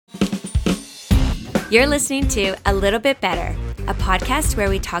You're listening to A Little Bit Better, a podcast where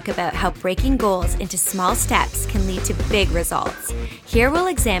we talk about how breaking goals into small steps can lead to big results. Here we'll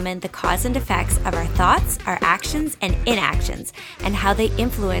examine the cause and effects of our thoughts, our actions, and inactions, and how they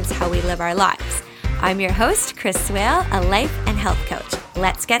influence how we live our lives. I'm your host, Chris Swale, a life and health coach.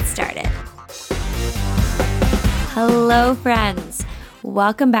 Let's get started. Hello, friends.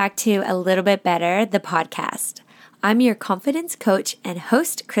 Welcome back to A Little Bit Better, the podcast. I'm your confidence coach and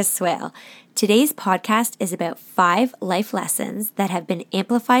host, Chris Swale. Today's podcast is about 5 life lessons that have been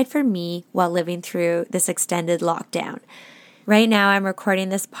amplified for me while living through this extended lockdown. Right now, I'm recording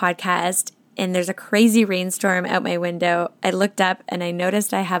this podcast and there's a crazy rainstorm out my window. I looked up and I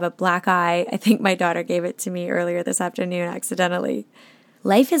noticed I have a black eye. I think my daughter gave it to me earlier this afternoon accidentally.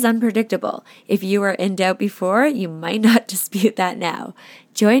 Life is unpredictable. If you were in doubt before, you might not dispute that now.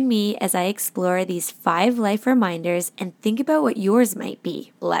 Join me as I explore these 5 life reminders and think about what yours might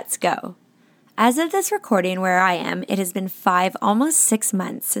be. Let's go. As of this recording where I am, it has been 5, almost 6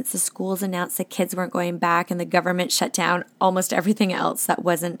 months since the schools announced that kids weren't going back and the government shut down almost everything else that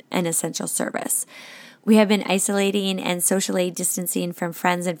wasn't an essential service. We have been isolating and socially distancing from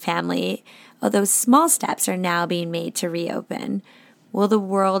friends and family, although small steps are now being made to reopen. Will the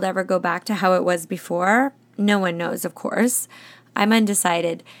world ever go back to how it was before? No one knows, of course. I'm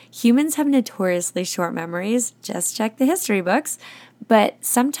undecided. Humans have notoriously short memories. Just check the history books. But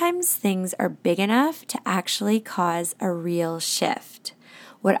sometimes things are big enough to actually cause a real shift.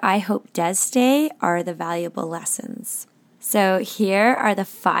 What I hope does stay are the valuable lessons. So here are the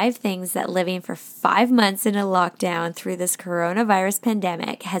 5 things that living for 5 months in a lockdown through this coronavirus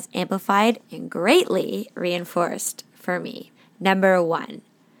pandemic has amplified and greatly reinforced for me. Number 1,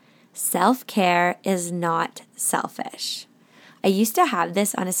 self-care is not selfish. I used to have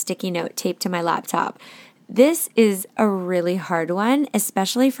this on a sticky note taped to my laptop. This is a really hard one,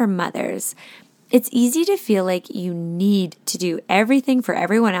 especially for mothers. It's easy to feel like you need to do everything for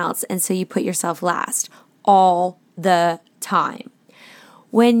everyone else, and so you put yourself last all the time.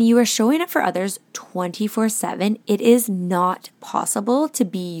 When you are showing up for others 24/7, it is not possible to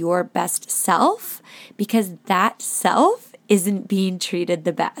be your best self because that self isn't being treated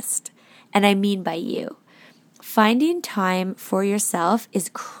the best. And I mean by you. Finding time for yourself is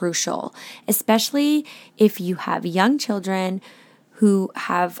crucial, especially if you have young children who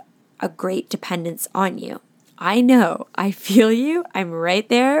have a great dependence on you. I know, I feel you, I'm right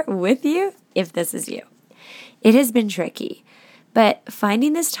there with you if this is you. It has been tricky, but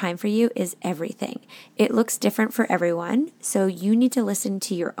finding this time for you is everything. It looks different for everyone, so you need to listen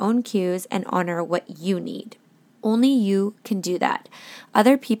to your own cues and honor what you need. Only you can do that.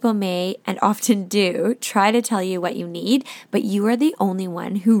 Other people may, and often do, try to tell you what you need, but you are the only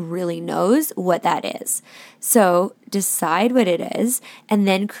one who really knows what that is. So decide what it is and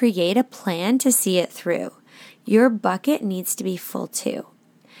then create a plan to see it through. Your bucket needs to be full too.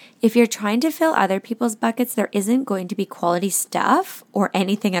 If you're trying to fill other people's buckets, there isn't going to be quality stuff or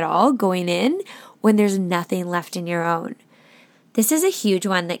anything at all going in when there's nothing left in your own. This is a huge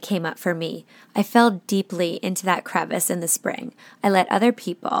one that came up for me. I fell deeply into that crevice in the spring. I let other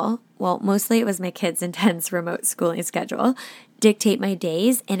people, well, mostly it was my kids' intense remote schooling schedule, dictate my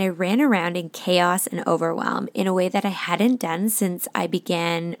days, and I ran around in chaos and overwhelm in a way that I hadn't done since I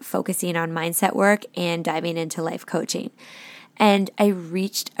began focusing on mindset work and diving into life coaching. And I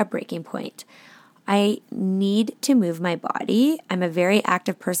reached a breaking point. I need to move my body. I'm a very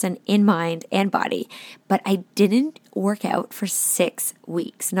active person in mind and body, but I didn't work out for 6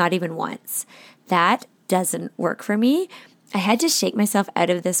 weeks, not even once. That doesn't work for me. I had to shake myself out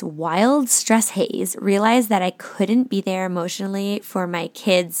of this wild stress haze, realize that I couldn't be there emotionally for my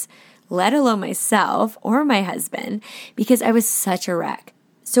kids, let alone myself or my husband, because I was such a wreck.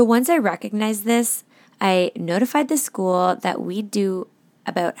 So once I recognized this, I notified the school that we do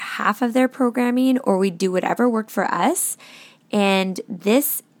about half of their programming or we do whatever worked for us. And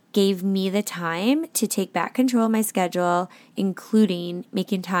this gave me the time to take back control of my schedule, including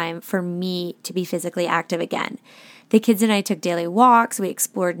making time for me to be physically active again. The kids and I took daily walks, we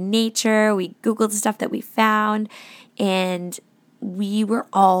explored nature, we Googled stuff that we found, and we were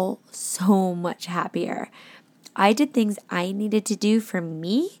all so much happier. I did things I needed to do for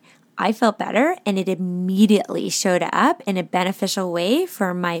me. I felt better, and it immediately showed up in a beneficial way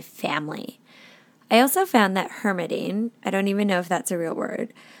for my family. I also found that hermiting, I don't even know if that's a real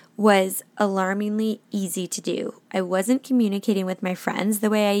word, was alarmingly easy to do. I wasn't communicating with my friends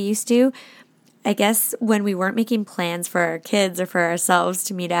the way I used to. I guess when we weren't making plans for our kids or for ourselves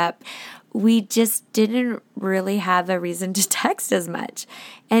to meet up, we just didn't really have a reason to text as much.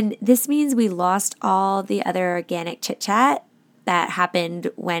 And this means we lost all the other organic chit-chat that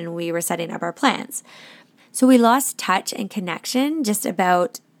happened when we were setting up our plans. So we lost touch and connection just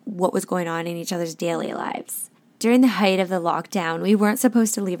about what was going on in each other's daily lives. During the height of the lockdown, we weren't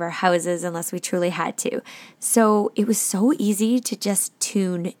supposed to leave our houses unless we truly had to. So it was so easy to just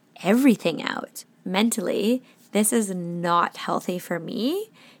tune everything out. Mentally, this is not healthy for me,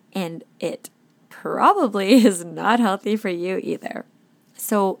 and it probably is not healthy for you either.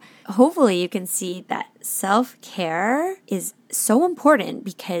 So hopefully you can see that self-care is so important,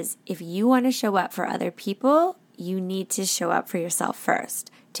 because if you want to show up for other people, you need to show up for yourself first.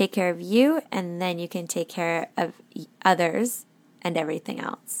 Take care of you, and then you can take care of others and everything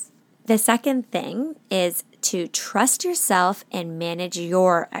else. The second thing is to trust yourself and manage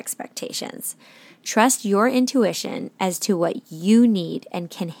your expectations. Trust your intuition as to what you need and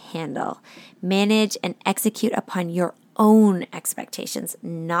can handle. Manage and execute upon your own expectations,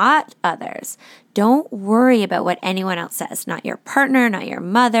 not others. Don't worry about what anyone else says, not your partner, not your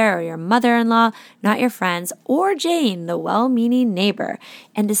mother or your mother-in-law, not your friends, or Jane, the well-meaning neighbor,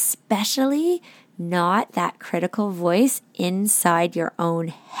 and especially not that critical voice inside your own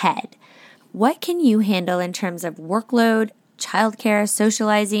head. What can you handle in terms of workload, childcare,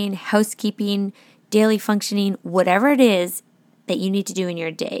 socializing, housekeeping, daily functioning, whatever it is that you need to do in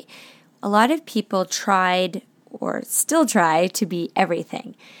your day? A lot of people tried or still try to be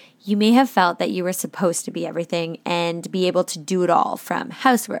everything. You may have felt that you were supposed to be everything and be able to do it all, from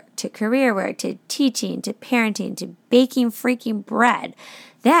housework to career work to teaching to parenting to baking freaking bread.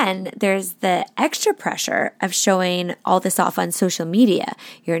 Then there's the extra pressure of showing all this off on social media,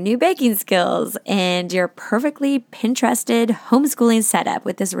 your new baking skills and your perfectly Pinterested homeschooling setup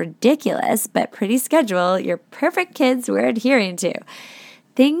with this ridiculous but pretty schedule your perfect kids were adhering to.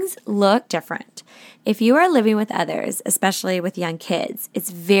 Things look different. If you are living with others, especially with young kids,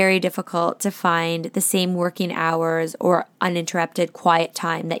 it's very difficult to find the same working hours or uninterrupted quiet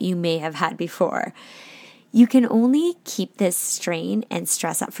time that you may have had before. You can only keep this strain and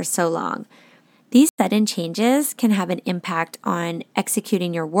stress up for so long. These sudden changes can have an impact on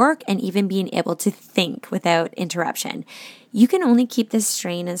executing your work and even being able to think without interruption. You can only keep this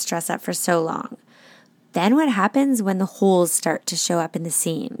strain and stress up for so long. Then what happens when the holes start to show up in the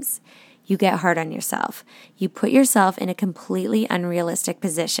seams? You get hard on yourself. You put yourself in a completely unrealistic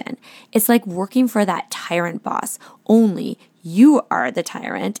position. It's like working for that tyrant boss, only you are the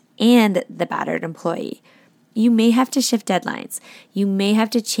tyrant and the battered employee. You may have to shift deadlines. You may have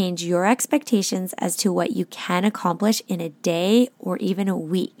to change your expectations as to what you can accomplish in a day or even a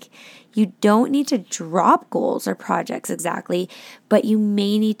week. You don't need to drop goals or projects exactly, but you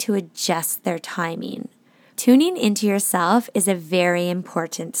may need to adjust their timing. Tuning into yourself is a very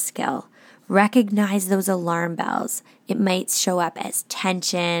important skill. Recognize those alarm bells. It might show up as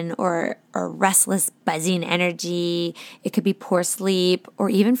tension or restless, buzzing energy. It could be poor sleep or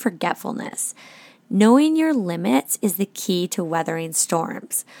even forgetfulness. Knowing your limits is the key to weathering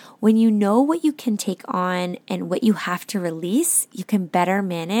storms. When you know what you can take on and what you have to release, you can better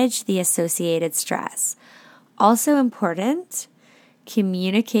manage the associated stress. Also important,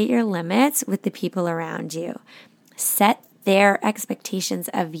 communicate your limits with the people around you. Set their expectations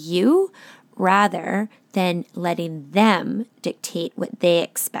of you rather than letting them dictate what they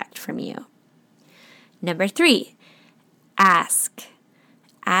expect from you. Number 3, ask.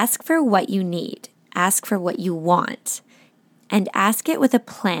 Ask for what you need. Ask for what you want. And ask it with a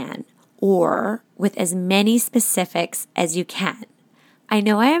plan or with as many specifics as you can. I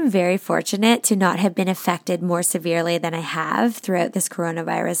know I am very fortunate to not have been affected more severely than I have throughout this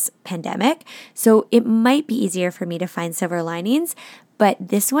coronavirus pandemic, so it might be easier for me to find silver linings, but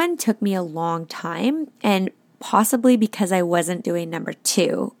this one took me a long time, and possibly because I wasn't doing number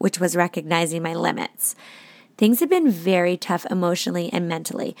 2, which was recognizing my limits. Things have been very tough emotionally and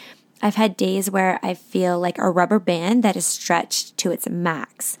mentally. I've had days where I feel like a rubber band that is stretched to its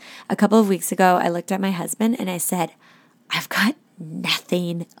max. A couple of weeks ago, I looked at my husband and I said, I've got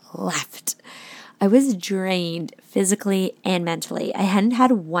nothing left. I was drained physically and mentally. I hadn't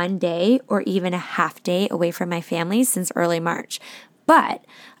had one day or even a half day away from my family since early March, but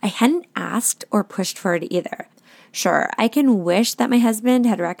I hadn't asked or pushed for it either. Sure, I can wish that my husband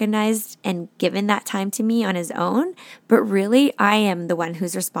had recognized and given that time to me on his own, but really I am the one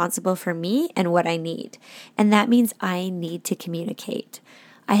who's responsible for me and what I need. And that means I need to communicate.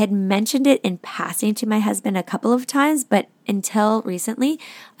 I had mentioned it in passing to my husband a couple of times, but until recently,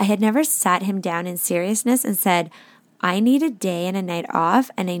 I had never sat him down in seriousness and said, I need a day and a night off,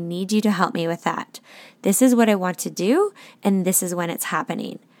 and I need you to help me with that. This is what I want to do, and this is when it's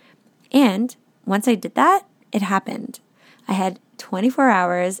happening. And once I did that, it happened. I had 24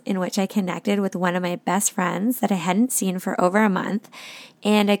 hours in which I connected with one of my best friends that I hadn't seen for over a month,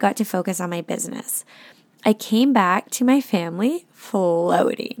 and I got to focus on my business. I came back to my family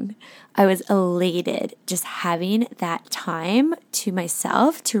floating. I was elated just having that time to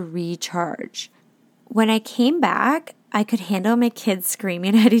myself to recharge. When I came back, I could handle my kids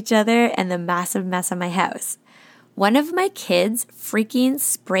screaming at each other and the massive mess of my house. One of my kids freaking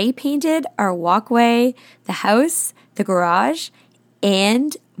spray painted our walkway, the house, the garage,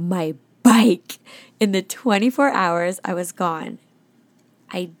 and my bike in the 24 hours I was gone.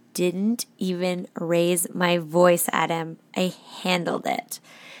 I didn't even raise my voice at him. I handled it.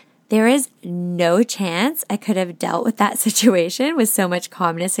 There is no chance I could have dealt with that situation with so much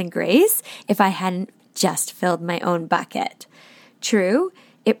calmness and grace if I hadn't just filled my own bucket. True,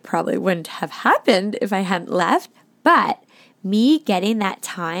 it probably wouldn't have happened if I hadn't left, but me getting that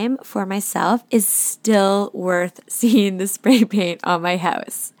time for myself is still worth seeing the spray paint on my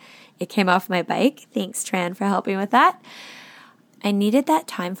house. It came off my bike. Thanks, Tran, for helping with that. I needed that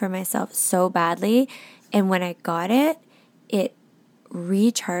time for myself so badly, and when I got it, it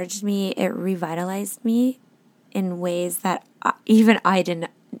recharged me, it revitalized me in ways that even I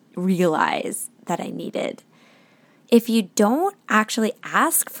didn't realize that I needed. If you don't actually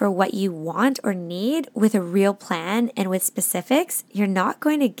ask for what you want or need with a real plan and with specifics, you're not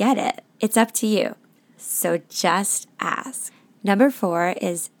going to get it. It's up to you. So just ask. Number 4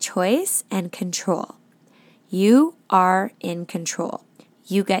 is choice and control. You are in control.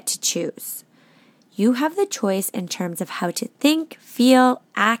 You get to choose. You have the choice in terms of how to think, feel,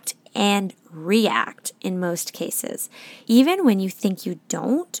 act, and react in most cases, even when you think you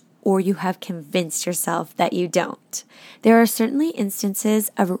don't or you have convinced yourself that you don't. There are certainly instances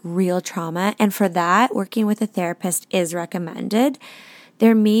of real trauma, and for that, working with a therapist is recommended.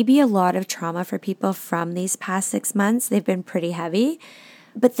 There may be a lot of trauma for people from these past 6 months. They've been pretty heavy,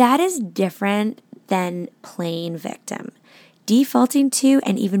 but that is different than playing victim. Defaulting to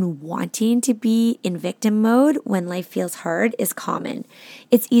and even wanting to be in victim mode when life feels hard is common.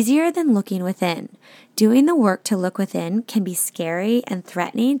 It's easier than looking within. Doing the work to look within can be scary and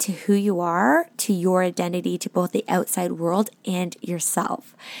threatening to who you are, to your identity, to both the outside world and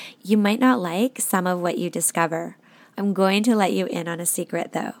yourself. You might not like some of what you discover. I'm going to let you in on a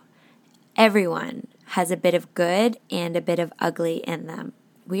secret though. Everyone has a bit of good and a bit of ugly in them.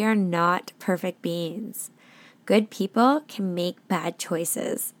 We are not perfect beings. Good people can make bad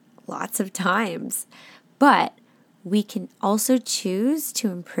choices lots of times, but we can also choose to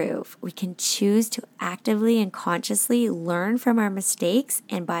improve. We can choose to actively and consciously learn from our mistakes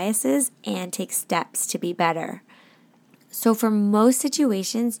and biases and take steps to be better. So for most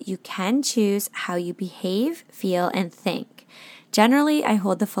situations, you can choose how you behave, feel, and think. Generally, I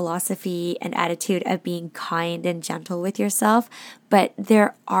hold the philosophy and attitude of being kind and gentle with yourself, but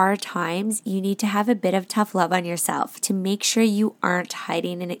there are times you need to have a bit of tough love on yourself to make sure you aren't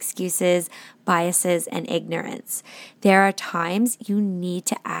hiding in excuses, biases, and ignorance. There are times you need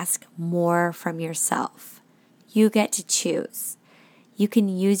to ask more from yourself. You get to choose. You can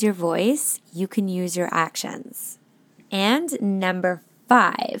use your voice. You can use your actions. And number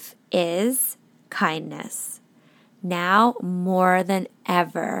 5 is kindness. Now more than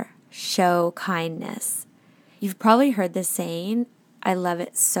ever, show kindness. You've probably heard this saying. I love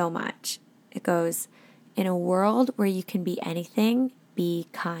it so much. It goes, in a world where you can be anything, be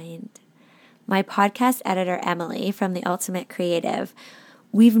kind. My podcast editor, Emily, from The Ultimate Creative,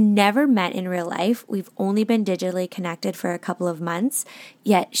 we've never met in real life. We've only been digitally connected for a couple of months,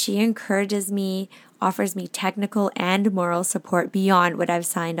 yet she encourages me, offers me technical and moral support beyond what I've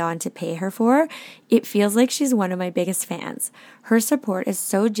signed on to pay her for. It feels like she's one of my biggest fans. Her support is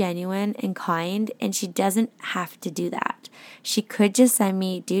so genuine and kind, and she doesn't have to do that. She could just send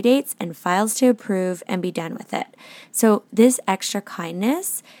me due dates and files to approve and be done with it. So this extra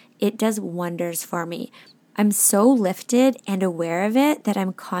kindness, it does wonders for me. I'm so lifted and aware of it that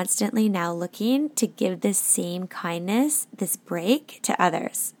I'm constantly now looking to give this same kindness, this break, to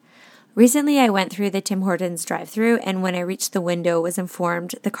others. Recently, I went through the Tim Hortons drive-thru, and when I reached the window, was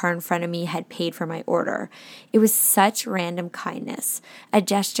informed the car in front of me had paid for my order. It was such random kindness, a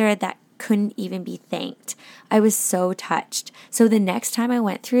gesture that couldn't even be thanked. I was so touched. So the next time I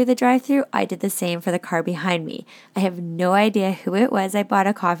went through the drive-thru, I did the same for the car behind me. I have no idea who it was I bought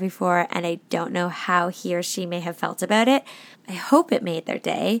a coffee for, and I don't know how he or she may have felt about it. I hope it made their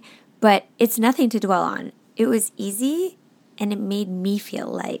day, but it's nothing to dwell on. It was easy, and it made me feel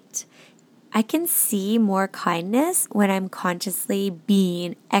light. I can see more kindness when I'm consciously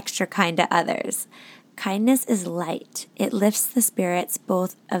being extra kind to others. Kindness is light. It lifts the spirits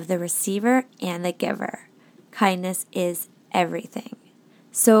both of the receiver and the giver. Kindness is everything.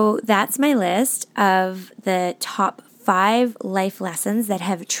 So that's my list of the top 5 life lessons that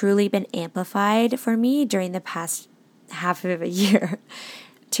have truly been amplified for me during the past half of a year.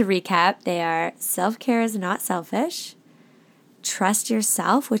 To recap, they are: self-care is not selfish, trust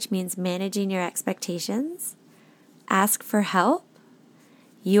yourself, which means managing your expectations, ask for help,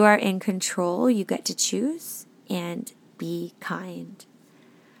 you are in control, you get to choose, and be kind.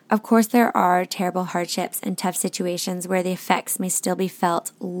 Of course, there are terrible hardships and tough situations where the effects may still be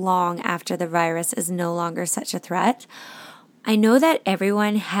felt long after the virus is no longer such a threat. I know that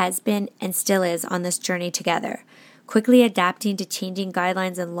everyone has been and still is on this journey together, quickly adapting to changing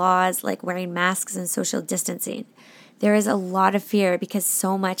guidelines and laws like wearing masks and social distancing. There is a lot of fear because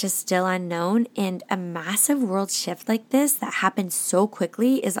so much is still unknown, and a massive world shift like this that happened so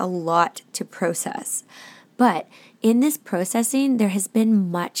quickly is a lot to process. But in this processing, there has been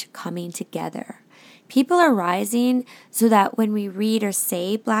much coming together. People are rising so that when we read or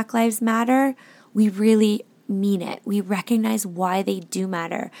say Black Lives Matter, we really mean it. We recognize why they do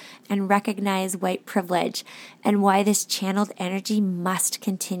matter and recognize white privilege and why this channeled energy must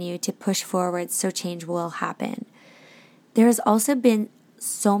continue to push forward so change will happen. There has also been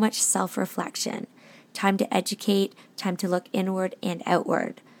so much self-reflection, time to educate, time to look inward and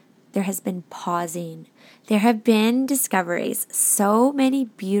outward. There has been pausing. There have been discoveries, so many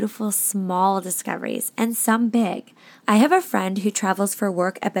beautiful small discoveries, and some big. I have a friend who travels for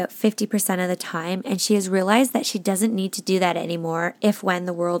work about 50% of the time, and she has realized that she doesn't need to do that anymore when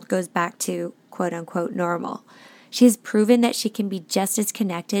the world goes back to quote unquote normal. She has proven that she can be just as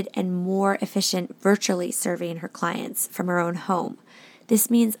connected and more efficient virtually serving her clients from her own home. This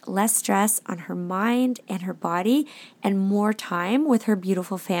means less stress on her mind and her body and more time with her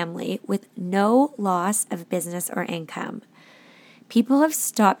beautiful family with no loss of business or income. People have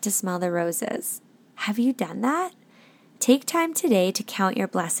stopped to smell the roses. Have you done that? Take time today to count your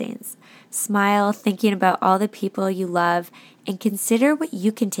blessings. Smile, thinking about all the people you love, and consider what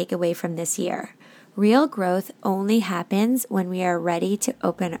you can take away from this year. Real growth only happens when we are ready to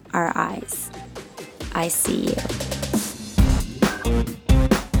open our eyes. I see you.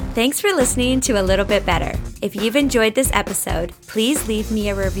 Thanks for listening to A Little Bit Better. If you've enjoyed this episode, please leave me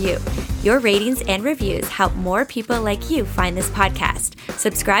a review. Your ratings and reviews help more people like you find this podcast.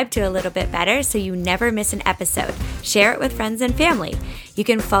 Subscribe to A Little Bit Better so you never miss an episode. Share it with friends and family. You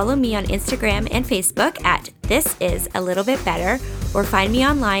can follow me on Instagram and Facebook at This Is A Little Bit Better, or find me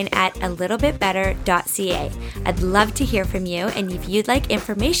online at alittlebitbetter.ca. I'd love to hear from you, and if you'd like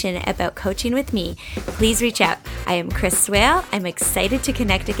information about coaching with me, please reach out. I am Chris Swale. I'm excited to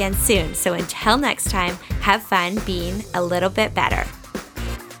connect again soon. So until next time, have fun being a little bit better.